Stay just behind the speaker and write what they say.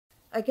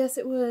I guess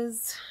it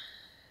was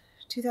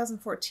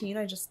 2014.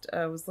 I just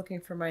was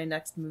looking for my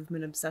next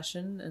movement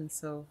obsession, and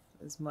so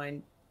as my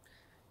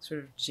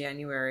sort of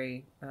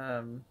January,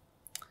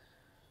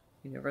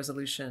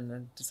 resolution,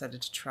 I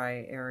decided to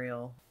try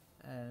aerial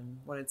and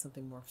wanted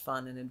something more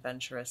fun and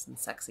adventurous and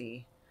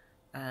sexy,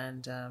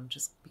 and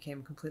just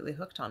became completely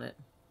hooked on it.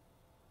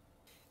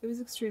 It was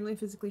extremely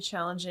physically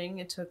challenging.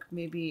 It took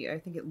maybe, I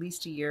think, at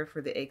least a year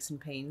for the aches and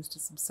pains to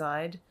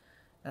subside.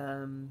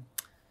 Um,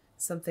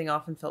 Something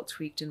often felt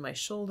tweaked in my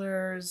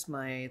shoulders.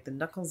 The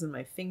knuckles in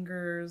my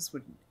fingers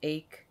would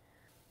ache.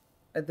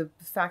 The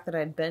fact that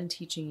I'd been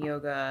teaching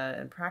yoga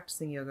and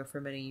practicing yoga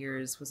for many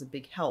years was a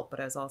big help, but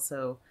I was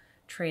also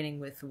training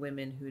with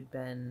women who had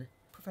been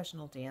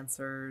professional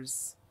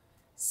dancers.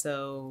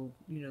 So,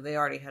 they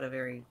already had a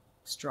very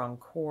strong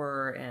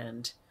core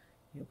and,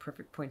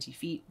 perfect pointy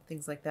feet,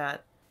 things like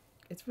that.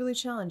 It's really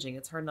challenging.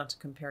 It's hard not to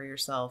compare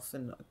yourself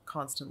and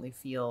constantly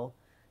feel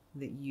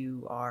that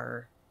you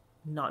are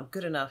not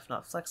good enough,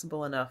 not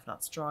flexible enough,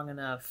 not strong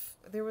enough.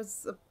 There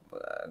was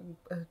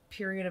a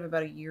period of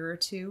about a year or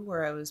two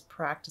where I was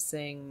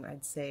practicing,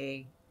 I'd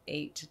say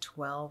 8 to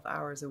 12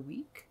 hours a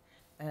week.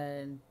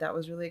 And that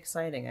was really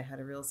exciting. I had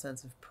a real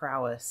sense of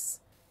prowess.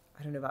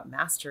 I don't know about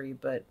mastery,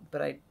 but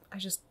I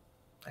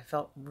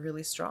felt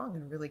really strong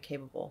and really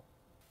capable.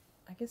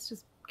 I guess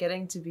just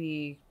getting to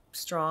be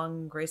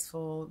strong,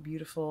 graceful,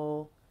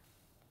 beautiful.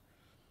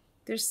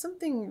 There's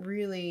something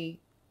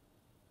really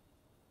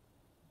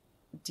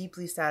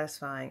deeply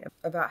satisfying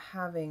about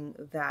having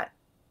that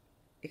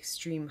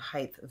extreme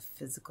height of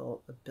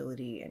physical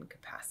ability and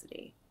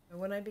capacity.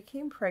 When I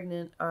became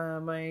pregnant,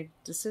 my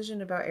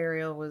decision about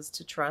aerial was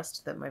to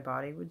trust that my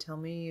body would tell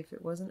me if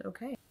it wasn't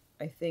okay.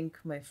 I think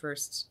my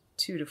first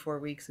 2 to 4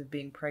 weeks of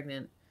being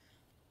pregnant,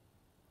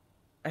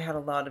 I had a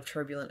lot of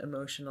turbulent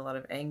emotion, a lot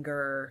of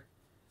anger,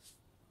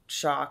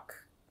 shock,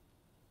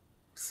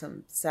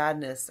 some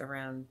sadness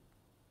around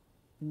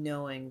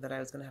knowing that I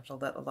was going to have to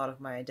let a lot of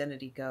my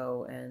identity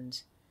go and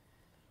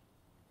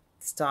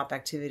stop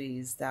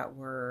activities that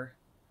were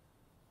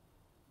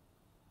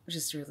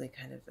just really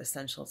kind of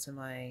essential to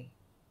my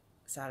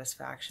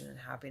satisfaction and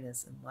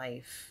happiness in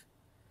life.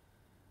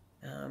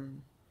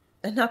 And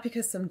not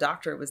because some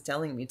doctor was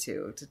telling me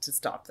to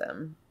stop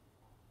them,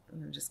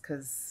 just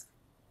because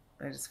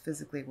I just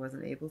physically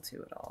wasn't able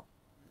to at all.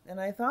 And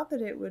I thought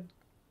that it would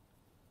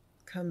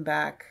come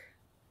back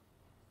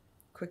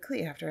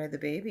quickly after I had the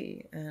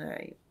baby.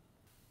 And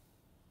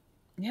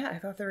I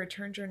thought the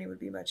return journey would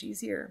be much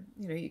easier.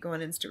 You go on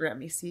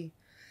Instagram, you see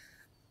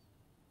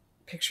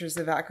pictures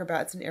of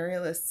acrobats and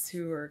aerialists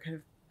who are kind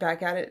of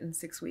back at it in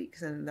 6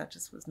 weeks, and that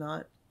just was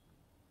not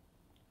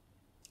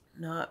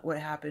what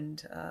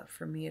happened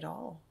for me at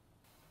all.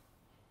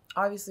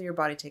 Obviously, your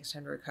body takes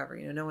time to recover.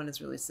 No one is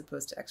really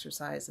supposed to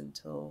exercise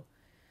until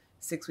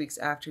 6 weeks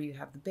after you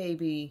have the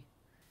baby.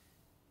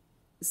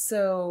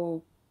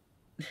 So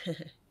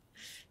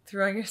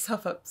throwing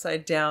yourself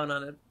upside down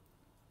on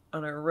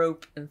a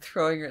rope and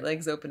throwing your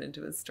legs open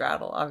into a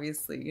straddle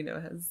obviously,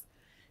 has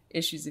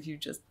issues if you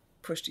just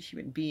pushed a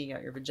human being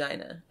out your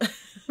vagina.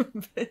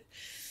 But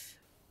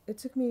it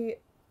took me...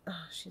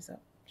 Oh, she's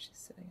up. She's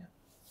sitting up.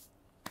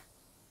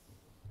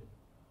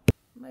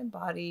 My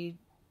body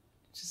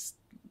just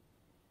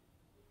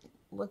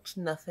looked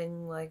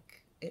nothing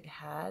like it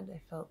had. I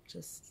felt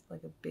just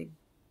like a big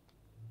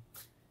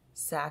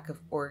sack of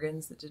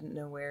organs that didn't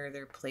know where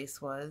their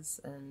place was.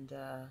 And,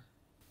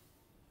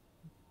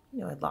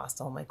 I'd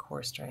lost all my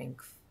core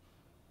strength.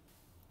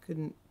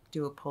 Couldn't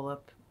do a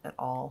pull-up at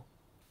all.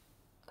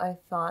 I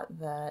thought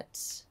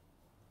that,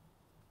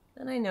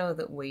 and I know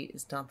that weight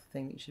is not the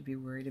thing that you should be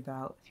worried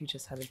about if you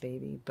just had a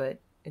baby, but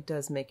it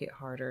does make it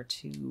harder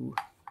to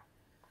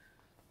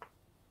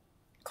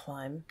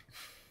climb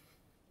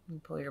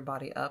and pull your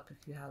body up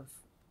if you have,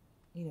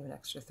 an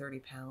extra 30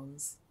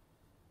 pounds.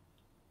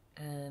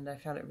 And I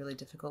found it really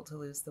difficult to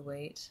lose the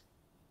weight.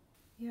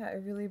 Yeah,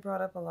 it really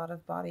brought up a lot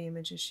of body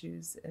image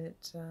issues.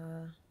 It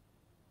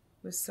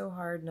was so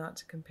hard not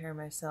to compare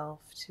myself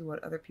to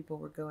what other people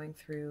were going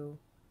through.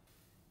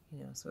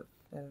 So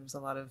there was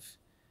a lot of,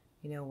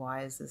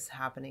 why is this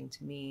happening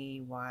to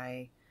me?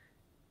 Why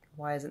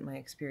isn't my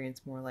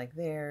experience more like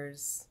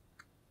theirs?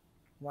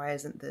 Why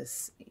isn't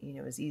this,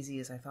 as easy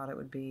as I thought it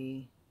would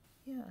be?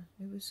 Yeah,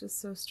 it was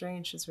just so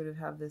strange to sort of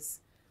have this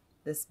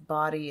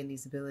body and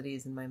these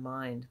abilities in my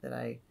mind that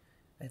I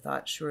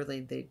thought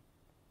surely they'd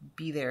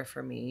be there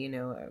for me,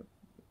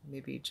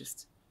 maybe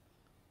just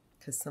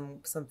because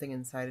something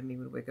inside of me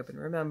would wake up and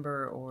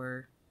remember,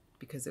 or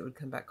because it would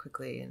come back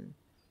quickly, and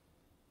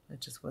it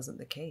just wasn't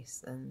the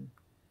case. And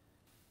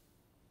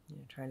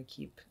trying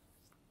to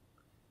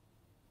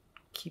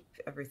keep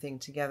everything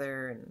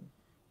together, and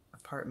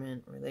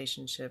apartment,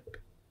 relationship,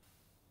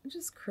 it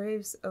just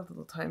craves a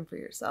little time for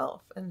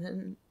yourself. And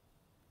then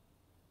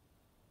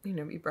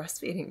be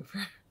breastfeeding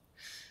for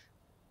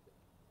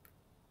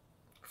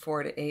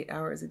 4 to 8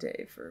 hours a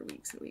day for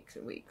weeks and weeks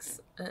and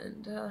weeks.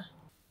 And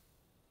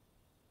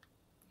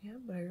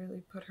but I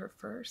really put her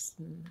first,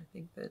 and I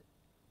think that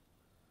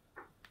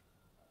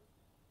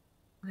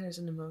there's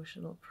an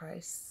emotional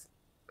price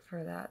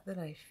for that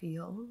I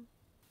feel.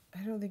 I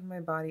don't think my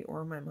body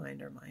or my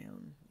mind are my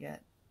own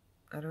yet.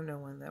 I don't know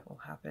when that will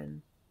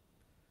happen.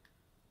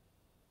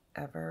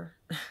 Ever.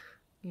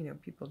 You know,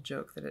 people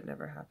joke that it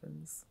never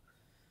happens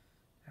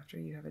after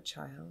you have a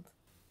child.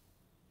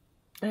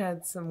 I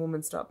had some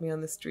woman stop me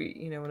on the street,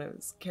 you know, when I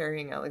was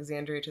carrying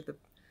Alexandria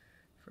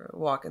for a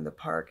walk in the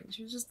park, and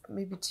she was just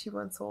maybe 2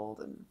 months old,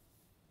 and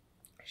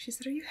she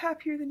said, "Are you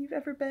happier than you've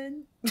ever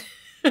been?"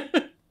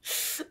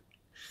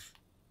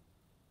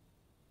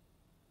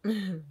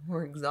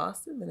 More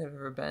exhausted than I've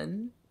ever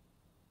been.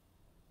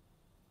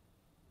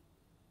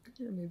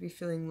 You know, maybe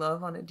feeling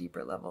love on a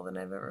deeper level than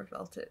I've ever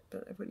felt it,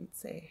 but I wouldn't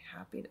say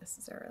happy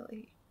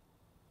necessarily.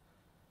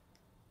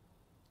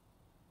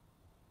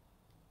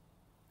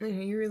 You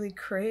know, you really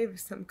crave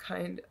some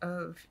kind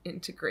of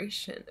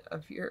integration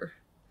of your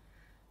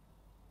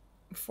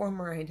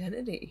former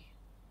identity.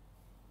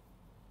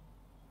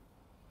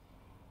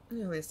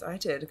 At least I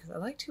did, because I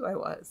liked who I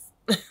was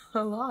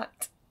a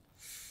lot.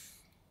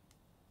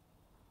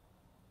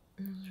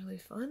 It was really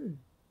fun.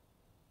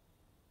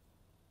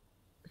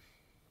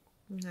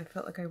 And I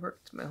felt like I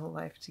worked my whole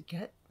life to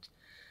get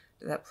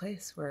to that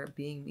place where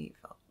being me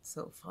felt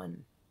so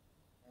fun.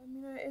 I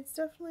mean, it's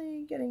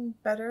definitely getting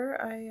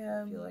better.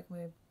 I feel like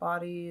my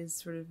body is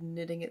sort of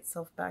knitting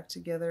itself back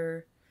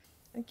together.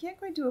 I can't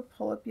quite do a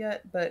pull-up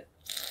yet, but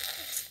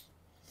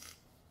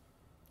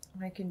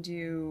I can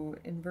do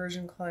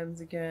inversion climbs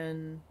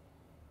again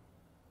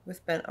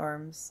with bent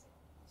arms.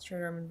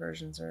 Straight arm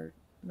inversions are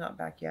not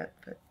back yet,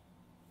 but...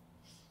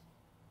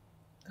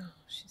 Oh,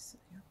 she's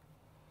sitting up.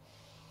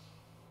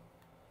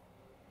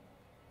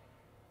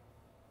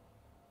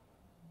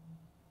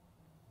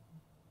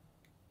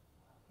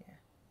 Yeah,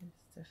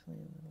 it's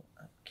definitely a little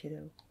up,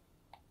 kiddo.